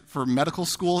attempt for medical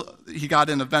school. He got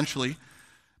in eventually.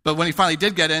 But when he finally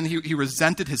did get in, he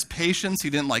resented his patients. He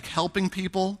didn't like helping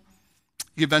people.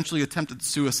 He eventually attempted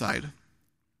suicide.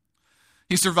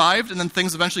 He survived, and then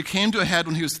things eventually came to a head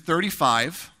when he was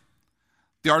 35.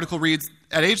 The article reads,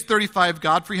 at age 35,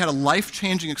 Godfrey had a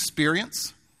life-changing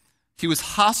experience. He was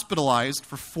hospitalized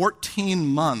for 14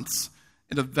 months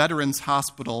in a veterans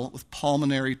hospital with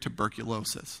pulmonary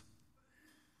tuberculosis.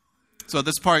 So at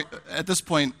this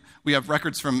point, we have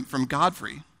records from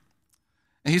Godfrey.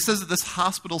 And he says that this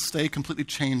hospital stay completely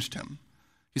changed him.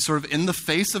 He's sort of in the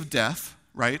face of death,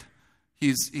 right?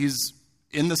 He's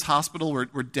in this hospital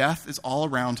where death is all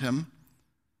around him.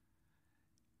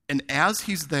 And as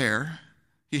he's there,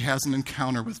 he has an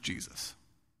encounter with Jesus.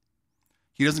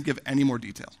 He doesn't give any more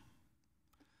detail.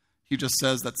 He just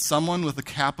says that someone with a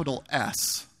capital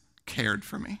S cared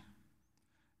for me.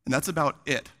 And that's about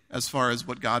it as far as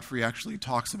what Godfrey actually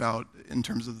talks about in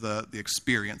terms of the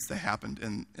experience that happened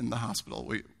in the hospital.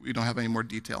 We don't have any more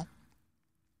detail.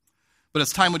 But as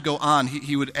time would go on,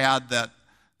 he would add that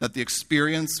the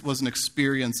experience was an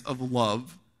experience of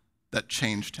love that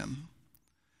changed him.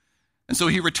 And so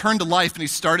he returned to life, and he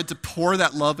started to pour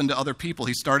that love into other people.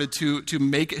 He started to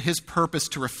make it his purpose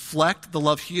to reflect the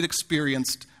love he had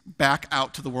experienced back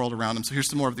out to the world around him. So here's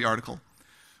some more of the article.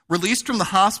 Released from the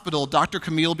hospital, Dr.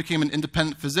 Camille became an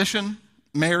independent physician,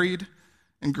 married,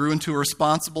 and grew into a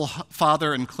responsible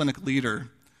father and clinic leader.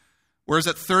 Whereas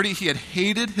at 30, he had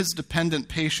hated his dependent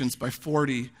patients, by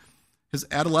 40, his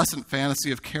adolescent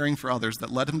fantasy of caring for others that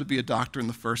led him to be a doctor in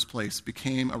the first place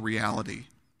became a reality.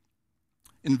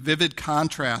 In vivid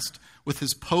contrast with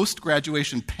his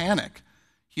post-graduation panic,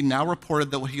 he now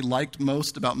reported that what he liked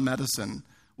most about medicine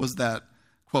was that,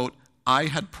 quote, I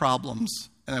had problems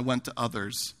and I went to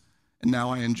others, and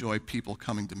now I enjoy people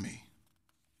coming to me.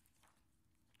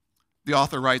 The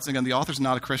author writes, again, the author's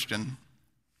not a Christian,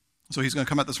 so he's going to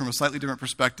come at this from a slightly different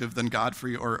perspective than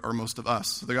Godfrey or most of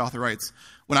us. So the author writes,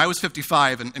 when I was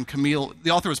 55 and Camille,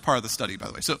 the author was part of the study, by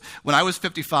the way. So when I was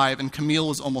 55 and Camille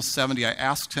was almost 70, I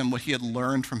asked him what he had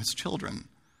learned from his children.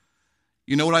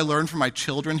 You know what I learned from my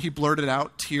children? He blurted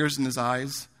out, tears in his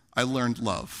eyes. I learned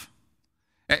love.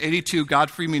 At 82,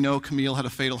 Godfrey Minot Camille had a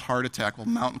fatal heart attack while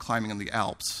mountain climbing in the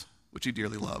Alps, which he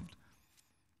dearly loved.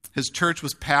 His church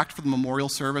was packed for the memorial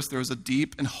service. There was a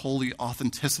deep and holy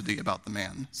authenticity about the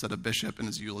man, said a bishop in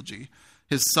his eulogy.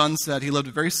 His son said he lived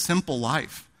a very simple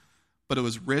life, but it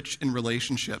was rich in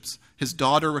relationships. His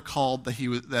daughter recalled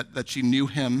that she knew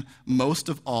him most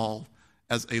of all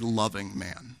as a loving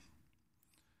man.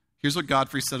 Here's what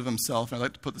Godfrey said of himself, and I'd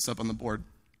like to put this up on the board.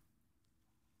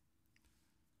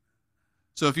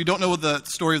 So if you don't know the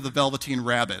story of the Velveteen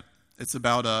Rabbit, it's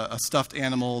about a stuffed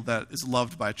animal that is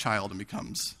loved by a child and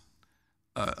becomes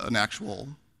an actual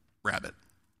rabbit.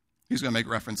 He's going to make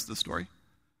reference to the story.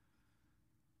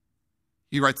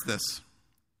 He writes this: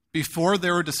 before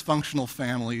there were dysfunctional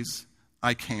families,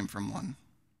 I came from one.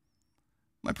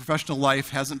 My professional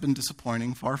life hasn't been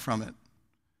disappointing, far from it.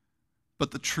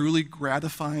 But the truly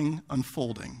gratifying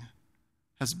unfolding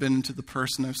has been into the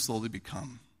person I've slowly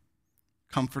become.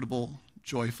 Comfortable,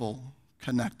 joyful,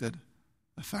 connected,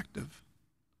 effective.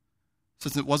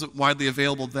 Since it wasn't widely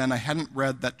available then, I hadn't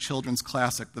read that children's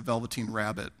classic, The Velveteen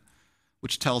Rabbit,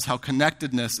 which tells how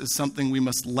connectedness is something we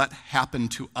must let happen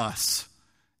to us,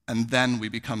 and then we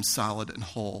become solid and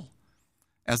whole.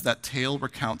 As that tale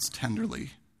recounts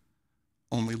tenderly,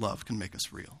 only love can make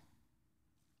us real.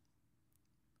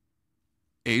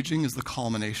 Aging is the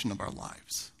culmination of our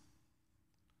lives.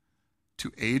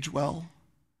 To age well,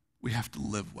 we have to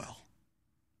live well.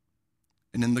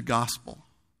 And in the gospel,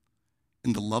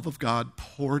 in the love of God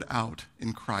poured out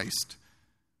in Christ,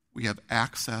 we have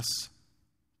access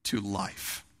to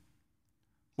life.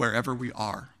 Wherever we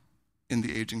are in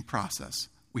the aging process,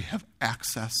 we have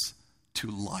access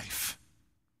to life.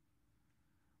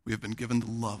 We have been given the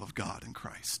love of God in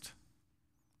Christ.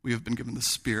 We have been given the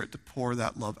Spirit to pour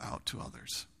that love out to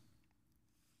others.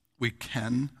 We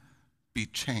can be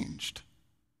changed.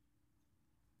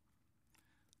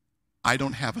 I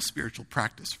don't have a spiritual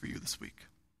practice for you this week.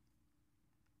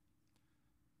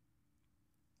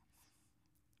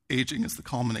 Aging is the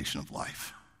culmination of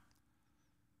life.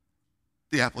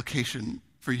 The application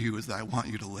for you is that I want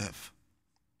you to live.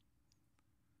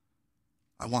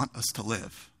 I want us to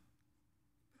live.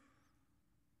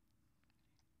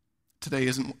 Today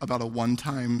isn't about a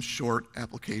one-time short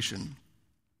application.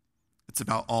 It's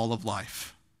about all of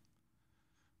life.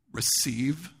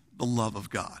 Receive the love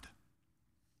of God.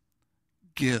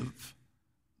 Give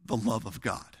the love of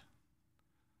God.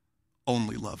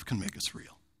 Only love can make us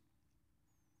real.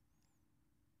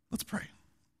 Let's pray.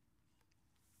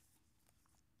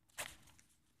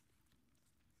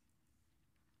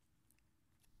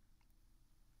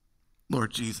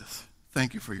 Lord Jesus,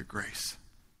 thank you for your grace.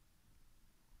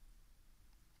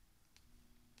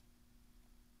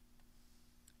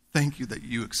 Thank you that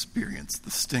you experienced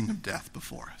the sting of death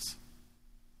before us.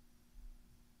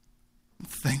 And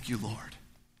thank you, Lord,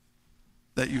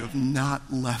 that you have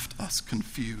not left us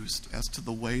confused as to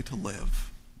the way to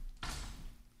live,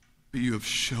 but you have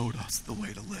showed us the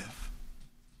way to live.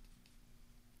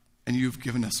 And you have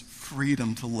given us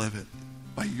freedom to live it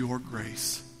by your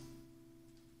grace.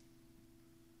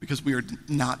 Because we are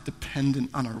not dependent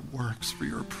on our works for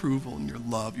your approval and your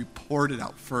love. You poured it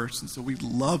out first, and so we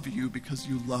love you because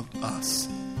you loved us.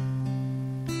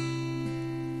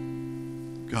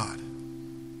 God,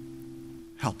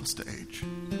 help us to age.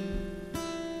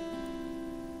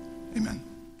 Amen.